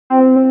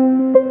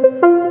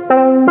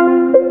Hello,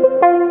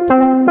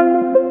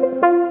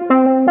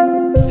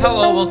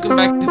 welcome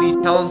back to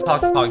the Talent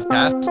Talk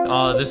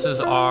podcast. This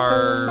is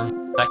our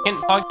second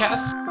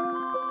podcast.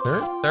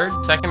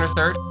 Second or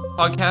third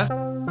podcast.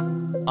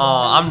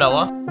 I'm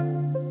Noah.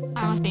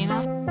 I'm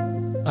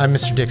Athena. I'm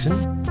Mr. Dixon.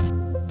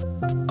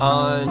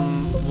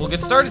 We'll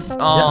get started.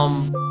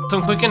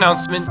 Some quick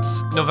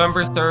announcements.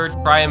 November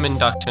 3rd, Priam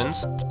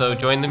inductions. So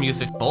join the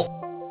music cult.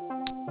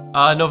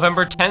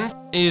 November 10th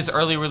is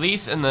early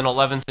release, and then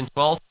 11th and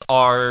 12th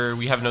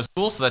we have no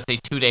school, so that's a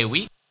 2-day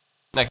week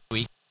next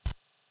week.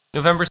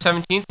 November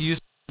 17th,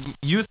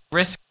 Youth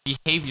Risk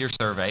Behavior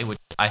Survey, which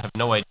I have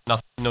know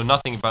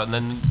nothing about, and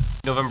then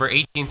November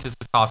 18th is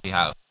the Coffee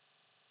House.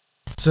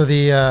 So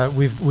there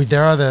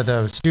are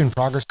the student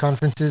progress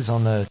conferences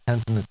on the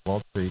 10th and the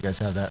 12th, so you guys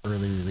have that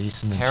early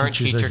release, and the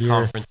Parent-teacher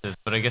conferences,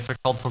 but I guess they're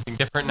called something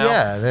different now.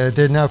 Yeah,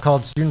 they're now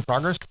called student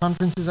progress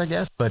conferences, I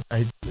guess, but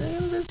they're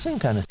the same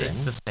kind of thing.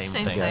 It's the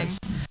same thing.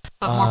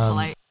 But more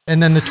polite.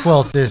 And then the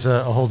 12th is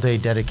a whole day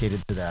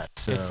dedicated to that.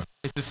 So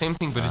it's the same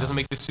thing, but it doesn't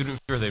make the student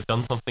feel they've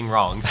done something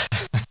wrong.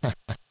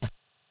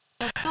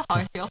 That's still how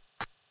I feel.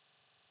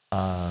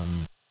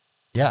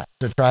 Yeah,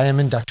 so Trium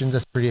inductions,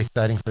 that's pretty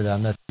exciting for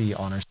them. That's the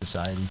honor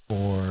society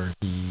for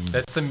the...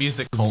 That's the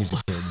music the cult. music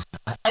kids.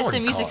 It's the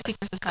Music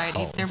Secret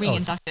Society. They're being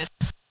inducted.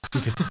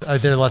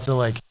 There are lots of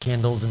like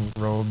candles and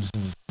robes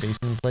and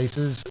basement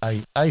places.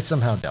 I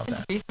somehow doubt In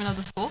that. the basement of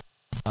the school?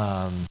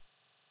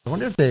 I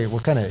wonder if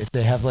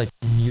they have like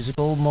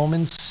musical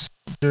moments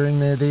during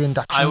the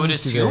inductions. I would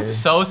assume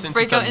so, since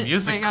it's a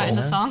music break out in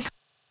the song.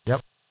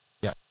 Yep,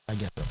 I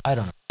guess so. I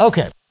don't know.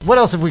 Okay, what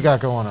else have we got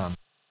going on?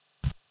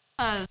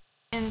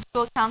 In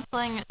school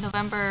counseling,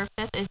 November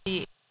 5th is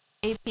the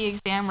AP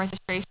exam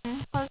registration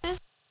closes,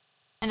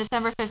 and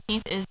December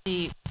 15th is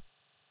the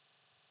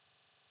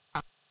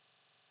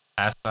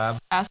ASVAB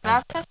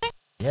testing.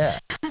 Yeah,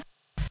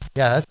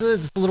 yeah,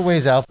 that's a little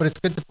ways out, but it's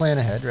good to plan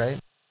ahead, right?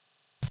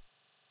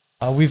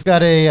 We've got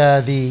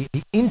the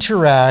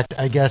Interact,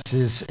 I guess,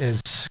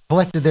 is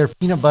collected their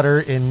peanut butter,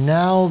 and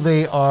now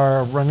they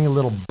are running a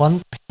little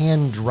bunt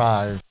pan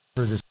drive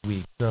for this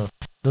week. So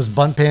those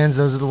bunt pans,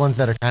 those are the ones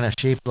that are kind of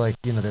shaped like,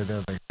 they're like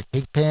the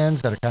cake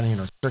pans that are kind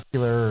of,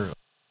 circular,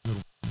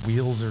 little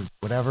wheels or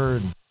whatever,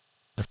 and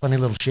they're funny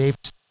little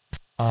shapes.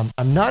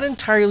 I'm not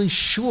entirely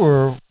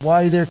sure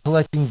why they're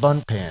collecting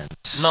bunt pans.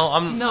 No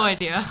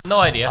idea. No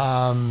idea.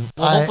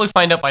 We'll hopefully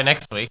find out by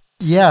next week.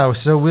 Yeah,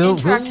 so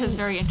Interact has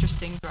very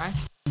interesting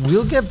drives.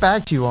 We'll get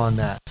back to you on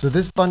that. So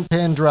this bunt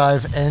pan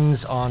drive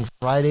ends on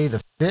Friday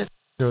the 5th.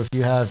 So if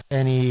you have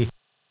any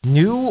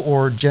new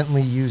or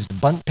gently used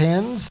bunt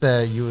pans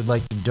that you would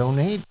like to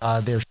donate,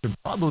 there should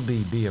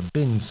probably be a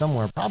bin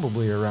somewhere,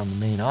 probably around the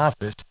main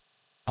office.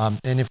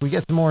 And if we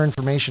get some more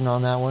information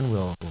on that one,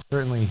 we'll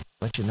certainly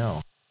let you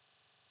know.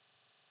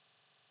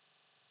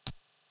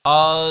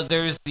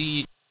 There's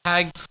the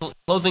tag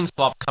clothing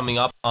swap coming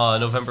up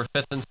November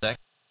 5th and 6th.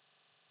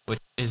 Which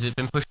has it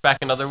been pushed back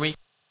another week?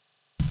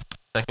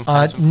 Second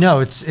time? No,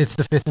 it's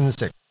the 5th and the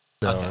 6th.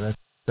 So okay.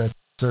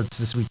 So it's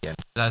this weekend.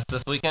 That's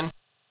this weekend.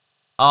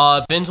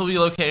 Bins will be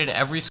located in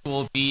every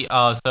school.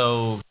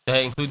 So that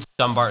includes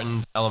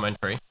Dumbarton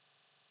Elementary.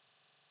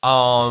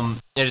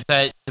 It's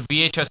at the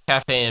BHS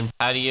Cafe and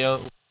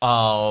Patio,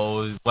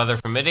 weather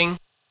permitting,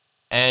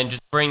 and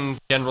just bring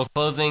general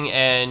clothing,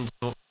 and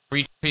for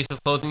each piece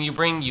of clothing you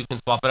bring, you can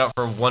swap it out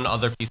for one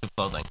other piece of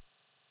clothing.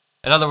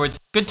 In other words,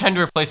 good time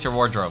to replace your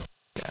wardrobe.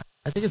 Yeah,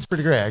 I think it's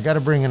pretty great. I got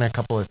to bring in a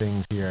couple of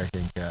things here. I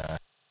think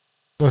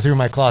go through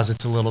my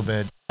closets a little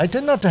bit. I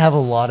tend not to have a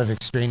lot of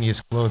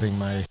extraneous clothing.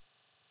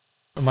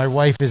 My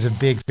wife is a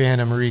big fan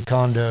of Marie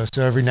Kondo,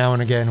 so every now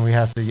and again we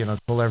have to,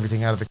 pull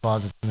everything out of the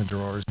closets and the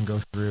drawers and go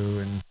through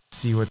and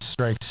see what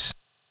strikes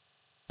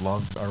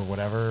love or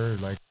whatever,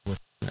 like what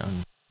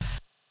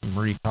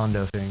Marie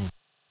Kondo thing.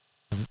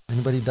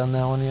 Anybody done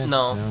that one yet?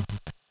 No.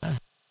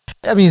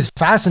 I mean, it's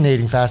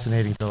fascinating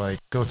to like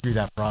go through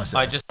that process.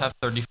 I just have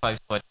 35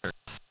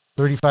 sweatshirts.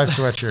 35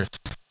 sweatshirts.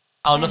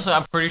 Honestly,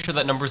 I'm pretty sure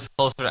that number is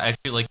closer to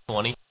actually like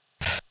 20.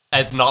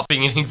 As not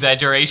being an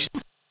exaggeration.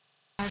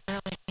 I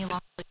barely any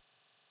long sleeve.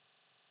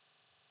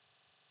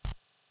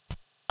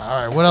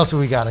 All right, what else have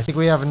we got? I think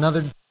we have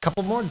another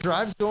couple more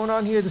drives going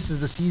on here. This is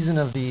the season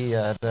of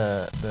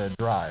the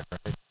drive,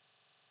 right?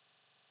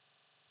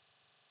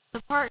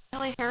 Support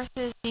Kelly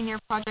Harris's Senior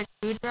Project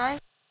Food Drive,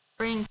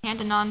 bringing canned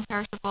and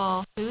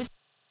non-perishable food.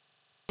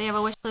 They have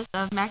a wish list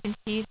of mac and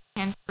cheese,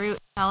 canned fruit,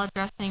 salad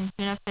dressing,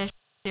 tuna fish,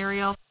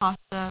 cereal,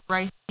 pasta,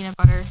 rice, peanut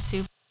butter,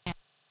 soup, and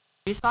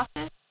juice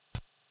boxes.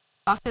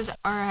 Boxes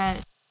are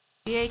at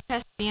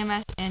BHS,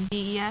 BMS, and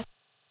DES.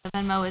 The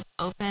Venmo is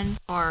open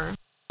for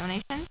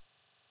donations.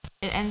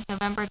 It ends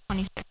November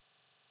 26th.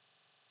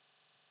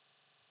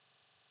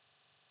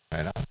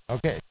 Right on.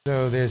 Okay,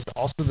 so there's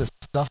also the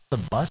Stuff the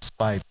Bus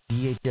by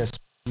BHS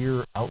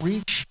Peer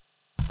Outreach.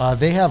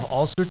 They have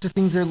all sorts of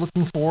things they're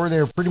looking for.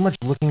 They're pretty much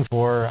looking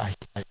for, I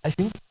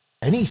think,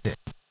 anything.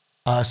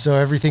 So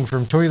everything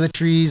from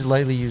toiletries,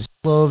 lightly used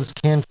clothes,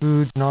 canned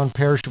foods,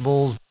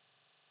 non-perishables,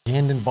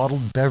 canned and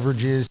bottled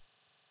beverages,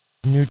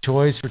 new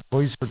toys for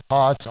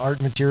tots,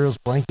 art materials,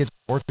 blankets,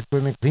 sports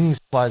equipment, cleaning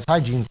supplies,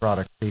 hygiene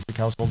products, basic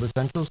household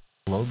essentials,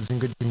 clothes in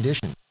good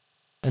condition.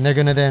 And they're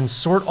going to then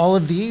sort all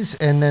of these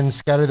and then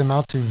scatter them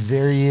out to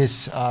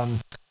various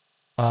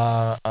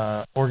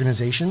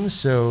organizations.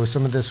 So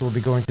some of this will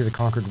be going to the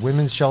Concord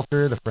Women's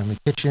Shelter, the Friendly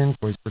Kitchen,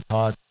 Toys for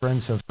Tots,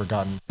 Friends of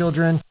Forgotten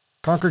Children,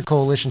 Concord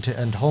Coalition to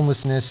End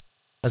Homelessness,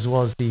 as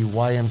well as the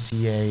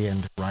YMCA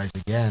and Rise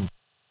Again.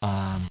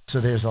 So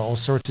there's all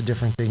sorts of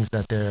different things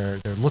that they're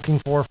looking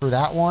for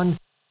that one.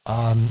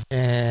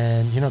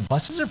 And, you know,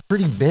 buses are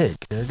pretty big.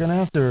 They're going to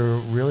have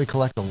to really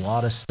collect a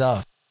lot of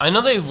stuff. I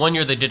know one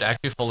year they did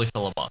actually fully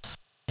fill a bus.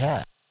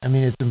 Yeah. I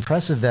mean, it's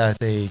impressive that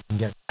they can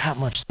get that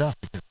much stuff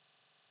because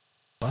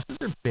buses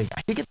are big.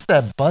 I think it's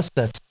that bus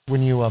that's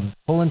when you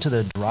pull into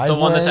the driveway.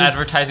 The one that's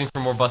advertising for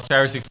more bus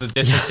drivers because the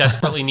district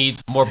desperately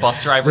needs more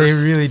bus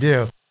drivers. They really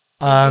do.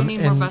 We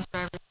need more bus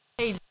drivers.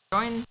 Hey,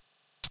 join.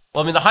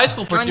 Well, I mean, the high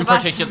school Join in the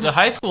bus. particular, the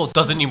high school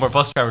doesn't need more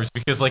bus drivers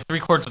because like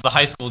 3/4 of the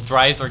high school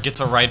drives or gets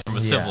a ride from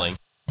a sibling.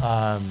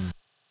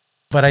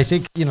 But I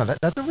think, you know,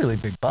 that's a really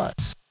big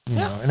bus. You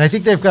Yeah. know, and I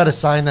think they've got a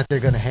sign that they're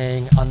going to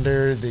hang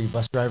under the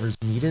bus drivers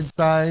needed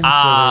sign. So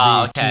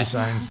there'll be okay. 2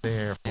 signs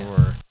there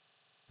for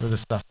the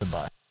stuff to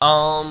buy.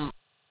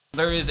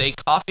 There is a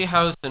coffee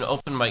house and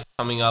open mic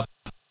coming up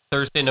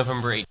Thursday,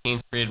 November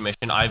 18th, free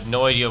admission. I have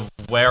no idea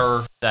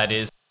where that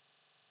is.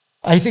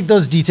 I think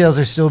those details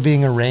are still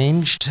being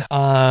arranged.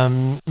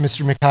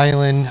 Mr.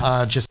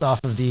 McKylan, just off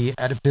of the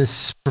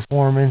Oedipus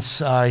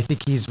performance, I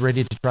think he's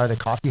ready to try the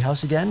coffee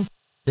house again.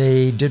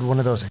 They did one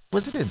of those,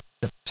 was it in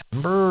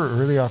September or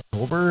early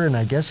October? And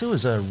I guess it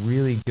was a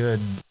really good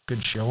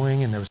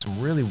showing, and there was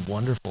some really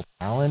wonderful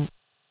talent.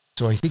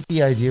 So I think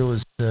the idea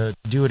was to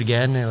do it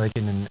again, like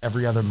in an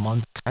every other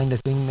month kind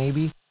of thing,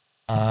 maybe.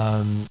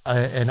 And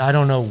I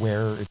don't know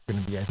where it's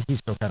going to be. I think he's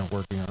still kind of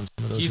working on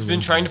some of those. He's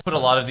been trying to put a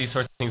lot of these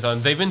sorts of things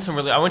on. They've been some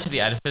really. I went to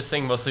the Oedipus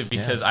thing mostly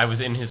because I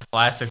was in his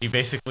class, so he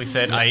basically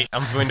said,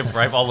 I'm going to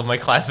bribe all of my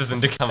classes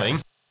into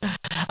coming.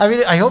 I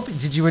mean, I hope.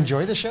 Did you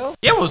enjoy the show?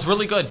 Yeah, it was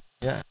really good.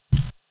 Yeah.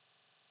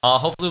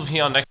 Hopefully we'll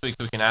be on next week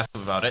so we can ask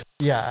him about it.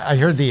 Yeah, I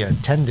heard the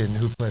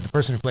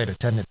person who played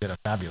attendant did a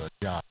fabulous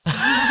job.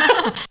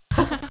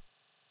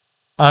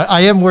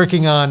 I am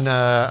working on,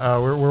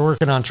 we're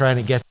working on trying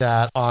to get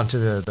that onto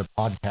the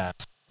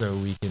podcast so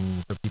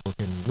people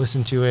can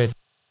listen to it.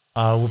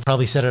 We'll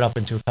probably set it up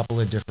into a couple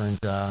of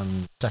different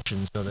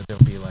sections so that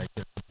there'll be like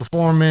the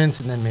performance,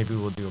 and then maybe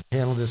we'll do a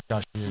panel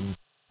discussion. And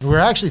we're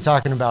actually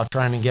talking about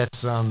trying to get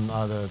some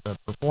the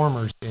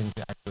performers in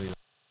to actually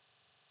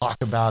talk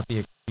about the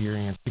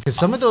experience, because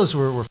some of those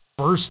were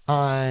first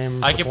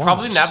time. I could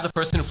probably nab the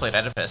person who played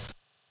Oedipus.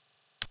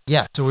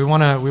 Yeah, so we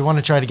want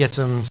to try to get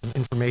some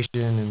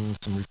information and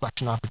some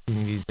reflection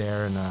opportunities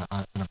there in a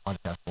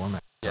podcast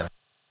format. Yeah.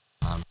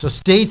 So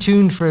stay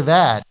tuned for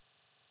that.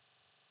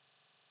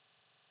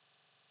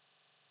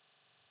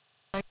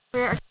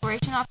 Career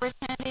exploration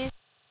opportunities.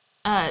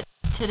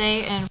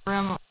 Today in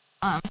room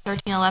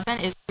 1311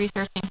 is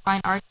researching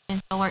fine arts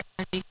in solar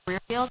energy career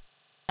fields.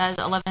 That is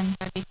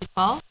 11:30 to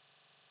 12.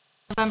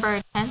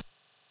 November 10th,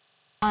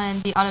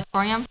 on the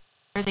auditorium,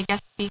 there's a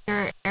guest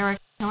speaker, Eric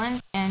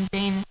Hillens and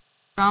Jane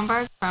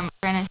Stromberg from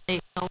Granite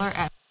State Solar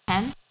at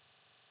 10.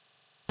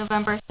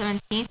 November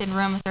 17th, in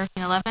room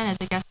 1311, is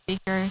a guest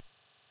speaker,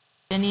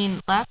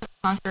 Janine Lepp,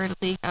 Concord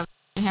League of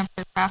New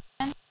Hampshire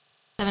Craftsmen,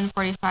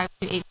 7:45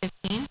 to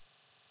 8:15.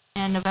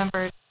 And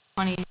November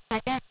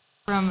 22nd,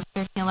 room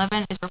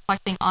 1311, is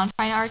reflecting on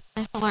fine arts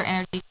and solar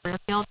energy career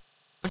field,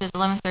 which is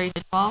 11:30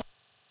 to 12.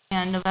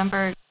 And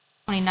November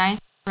 29th,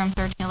 room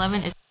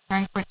 1311, is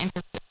preparing for an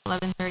interview,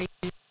 11:30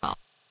 to 12.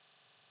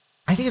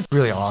 I think it's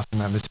really awesome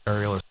that Miss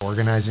Ariel is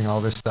organizing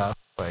all this stuff.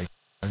 Like,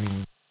 I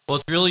mean, Well,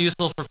 it's really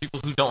useful for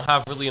people who don't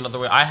have really another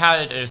way. I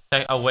had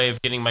a way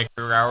of getting my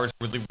career hours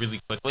really, really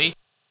quickly.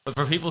 But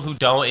for people who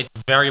don't, it's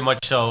very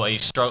much so a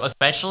struggle,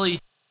 especially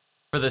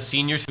for the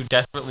seniors who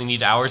desperately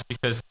need hours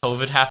because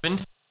COVID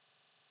happened.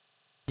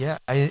 yeah,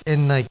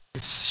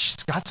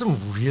 she's got some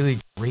really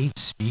great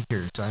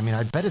speakers. I mean,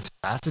 I bet it's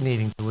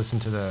fascinating to listen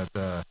to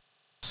the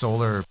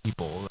solar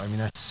people. I mean,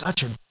 that's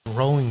such a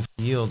growing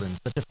field and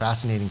such a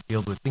fascinating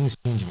field with things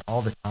changing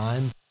all the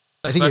time.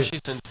 Especially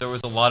since there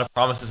was a lot of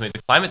promises made.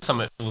 The climate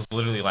summit was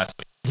literally last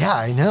week. Yeah,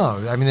 I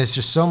know. I mean, there's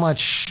just so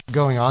much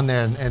going on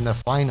there, and the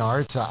fine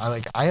arts.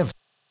 I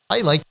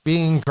like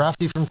being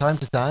crafty from time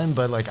to time,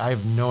 but like I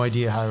have no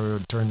idea how I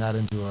would turn that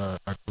into a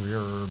career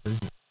or a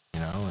business.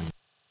 You know, and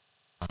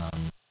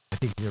I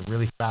think it's a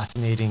really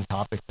fascinating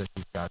topic that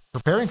she's got.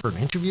 Preparing for an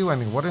interview. I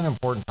mean, what an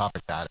important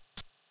topic that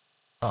is.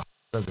 Oh,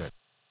 so good.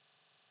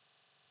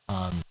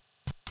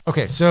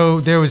 Okay,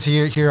 so there was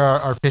here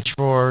our pitch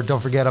for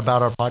Don't Forget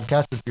About Our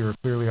Podcast, which you were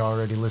clearly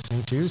already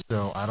listening to,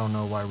 so I don't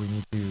know why we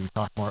need to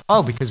talk more.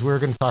 Oh, because we're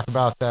going to talk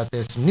about that.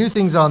 There's some new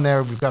things on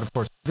there. We've got, of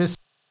course, this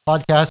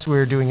podcast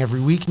we're doing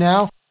every week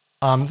now.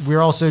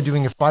 We're also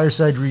doing a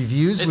Fireside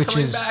Reviews, which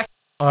is back.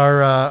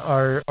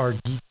 our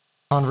geek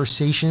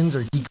conversations,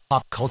 our geek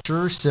pop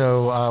culture.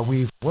 So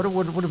what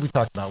did we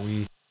talk about?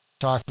 We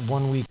talked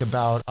one week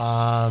about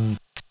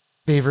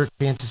favorite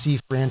fantasy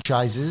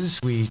franchises.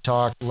 We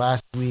talked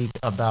last week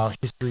about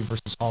History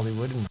versus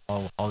Hollywood, and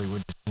how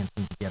Hollywood just can't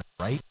seem to get it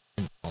right.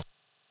 And, well,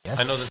 yes.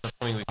 I know this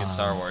upcoming week is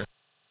Star Wars.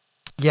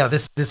 Yeah,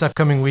 this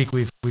upcoming week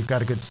we've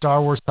got a good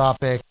Star Wars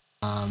topic.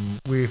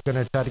 We're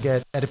gonna try to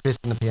get Oedipus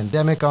and the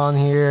Pandemic on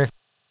here.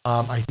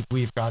 I think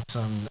we've got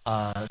some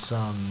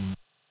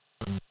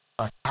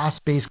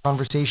cast-based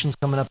conversations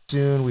coming up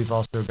soon. We've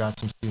also got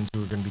some students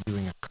who are going to be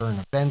doing a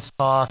current events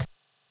talk.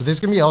 So there's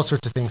going to be all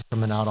sorts of things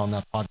coming out on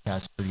that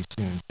podcast pretty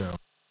soon. So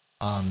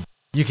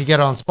you can get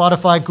it on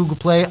Spotify, Google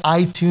Play,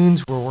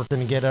 iTunes. We're working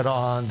to get it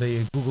on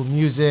the Google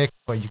Music,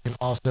 but you can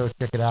also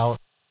check it out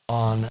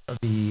on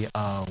the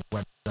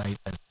website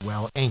as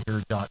well,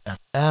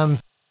 anchor.fm.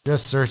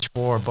 Just search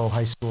for Bow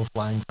High School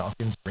Flying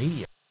Falcons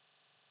Radio.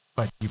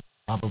 But you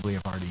probably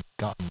have already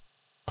gotten.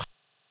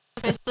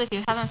 Basically, if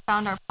you haven't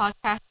found our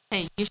podcast,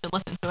 hey, you should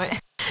listen to it.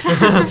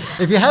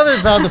 If you haven't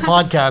found the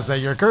podcast that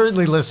you're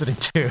currently listening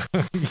to,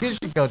 you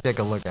should go take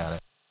a look at it.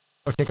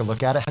 Or take a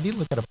look at it. How do you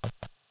look at a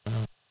podcast?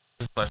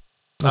 Good question.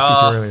 Must be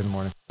too early in the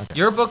morning. Okay.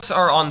 Your books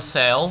are on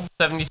sale,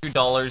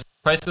 $73.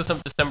 Price goes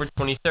up December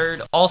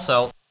 23rd.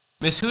 Also,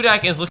 Miss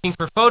Hudak is looking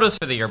for photos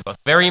for the yearbook.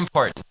 Very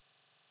important.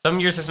 Some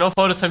years there's no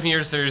photos, some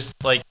years there's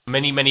like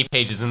many, many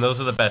pages, and those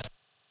are the best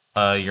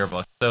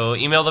yearbooks. So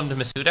email them to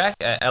Miss Hudak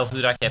at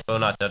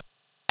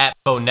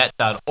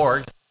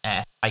lhudak@bonet.org.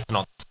 I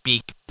cannot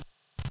speak.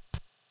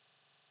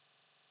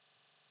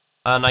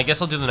 And I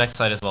guess I'll do the next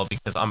slide as well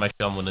because I'm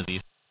actually on one of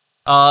these.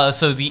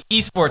 So the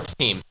esports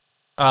team.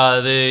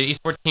 The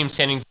esports team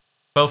standing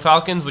Bow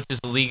Falcons, which is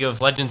the League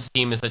of Legends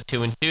team, is at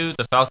 2-2.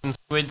 The Falcon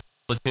Squids,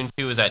 Platoon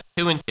 2, is at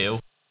 2-2.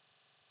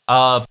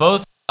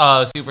 Both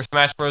Super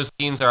Smash Bros.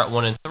 Teams are at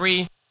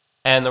 1-3.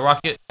 And the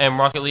Rocket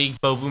League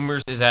Bow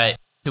Boomers is at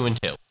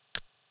 2-2.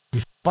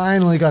 We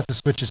finally got the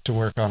switches to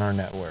work on our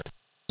network.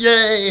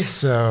 Yay!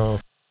 So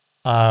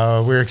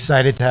we're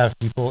excited to have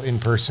people in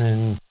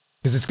person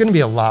because it's going to be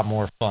a lot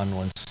more fun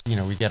once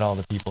we get all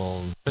the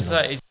people.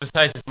 Besides,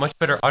 it's much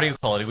better audio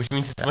quality, which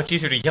means it's much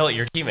easier to yell at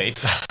your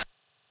teammates.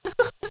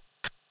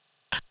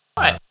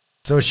 What?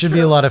 So it should be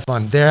a lot of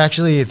fun. They're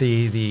actually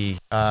they're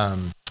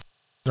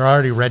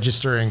already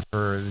registering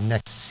for the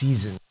next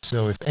season.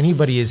 So if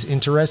anybody is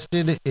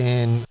interested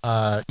in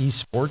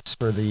esports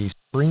for the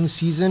spring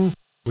season,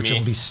 which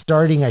will be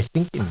starting, I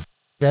think, in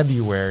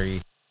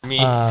February. Me.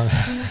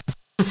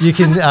 You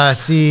can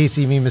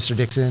see me, Mr.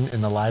 Dixon,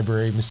 in the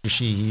library. Mr.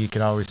 Sheehy, you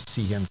can always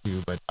see him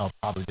too, but I'll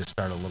probably just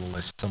start a little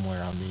list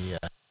somewhere on the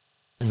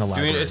in the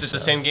library. Is it the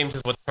same games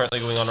as what's currently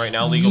going on right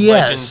now? League of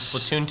Legends,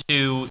 Splatoon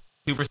 2,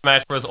 Super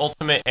Smash Bros.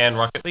 Ultimate, and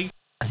Rocket League?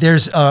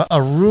 There's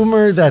a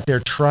rumor that they're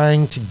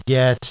trying to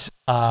get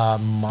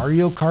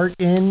Mario Kart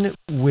in,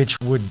 which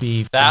would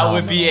be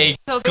phenomenal. Would be a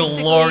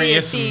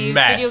glorious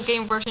mess. Video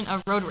game version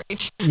of Road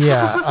Rage.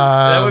 Yeah,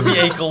 that would be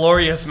a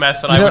glorious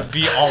mess, and I would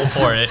be all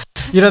for it.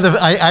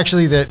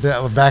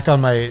 Back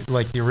on my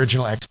the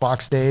original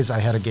Xbox days, I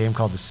had a game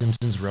called The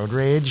Simpsons Road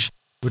Rage,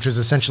 which was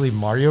essentially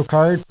Mario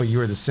Kart, but you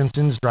were the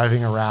Simpsons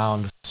driving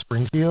around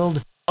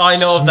Springfield. Oh, I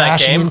know of that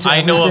game.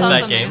 I know of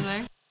that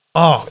game.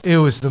 Oh, it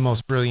was the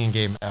most brilliant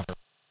game ever.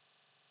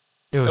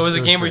 It was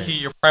a game where you get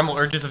your primal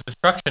urges of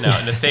destruction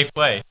out in a safe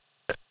way.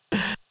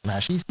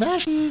 Smashy.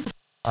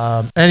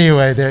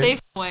 Anyway, safe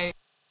way,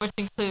 which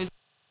includes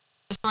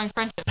destroying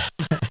friendship.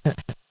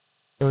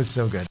 It was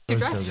so good.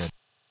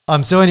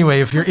 So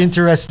anyway, if you're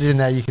interested in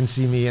that, you can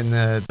see me in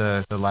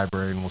the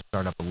library, and we'll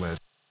start up a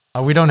list.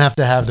 We don't have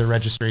to have the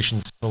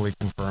registrations fully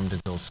confirmed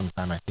until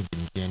sometime, I think,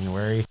 in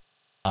January.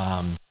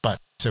 But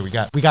so we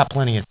got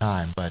plenty of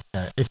time. But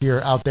if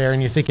you're out there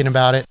and you're thinking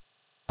about it,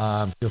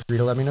 feel free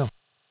to let me know.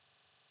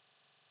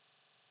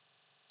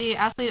 The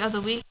athlete of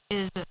the week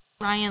is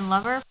Ryan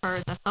Lover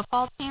for the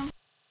football team.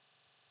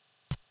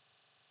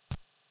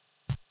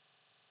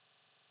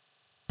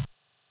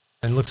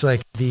 And looks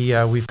like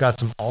we've got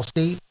some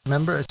All-State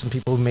members, some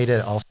people who made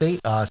it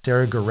All-State.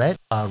 Sarah Garrett,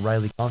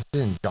 Riley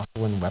Constant, and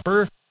Jocelyn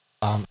Weber.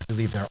 I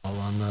believe they're all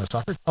on the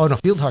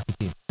field hockey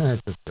team.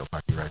 It's field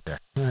hockey right there.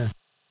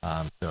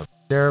 So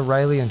Sarah,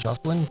 Riley, and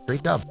Jocelyn,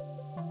 great job.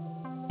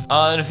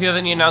 And if you have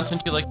any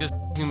announcements you'd like to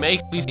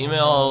make, please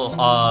email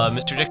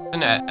Mr.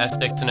 Dixon at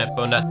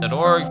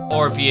sdixon@bonet.org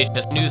or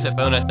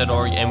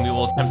vhsnews@bonet.org, and we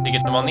will attempt to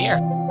get them on the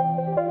air.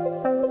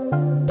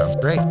 Sounds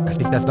great. I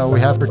think that's all we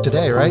have for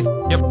today, right?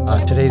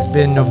 Yep. Today's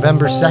been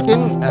November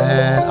 2nd,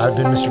 and I've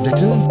been Mr.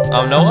 Dixon.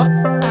 I'm Noah.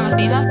 I'm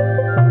Athena.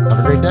 Have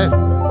a great day.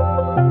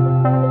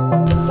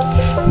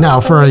 Now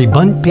for a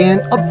bunt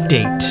pan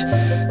update.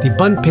 The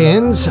bunt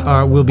pans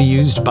will be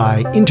used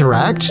by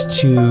Interact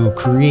to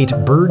create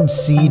bird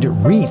seed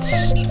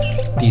wreaths.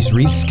 These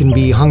wreaths can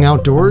be hung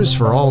outdoors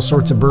for all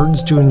sorts of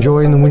birds to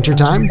enjoy in the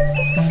wintertime.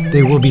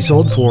 They will be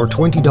sold for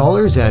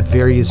 $20 at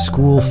various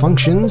school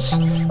functions.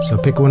 So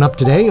pick one up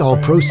today. All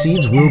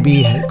proceeds will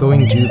be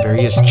going to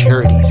various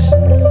charities.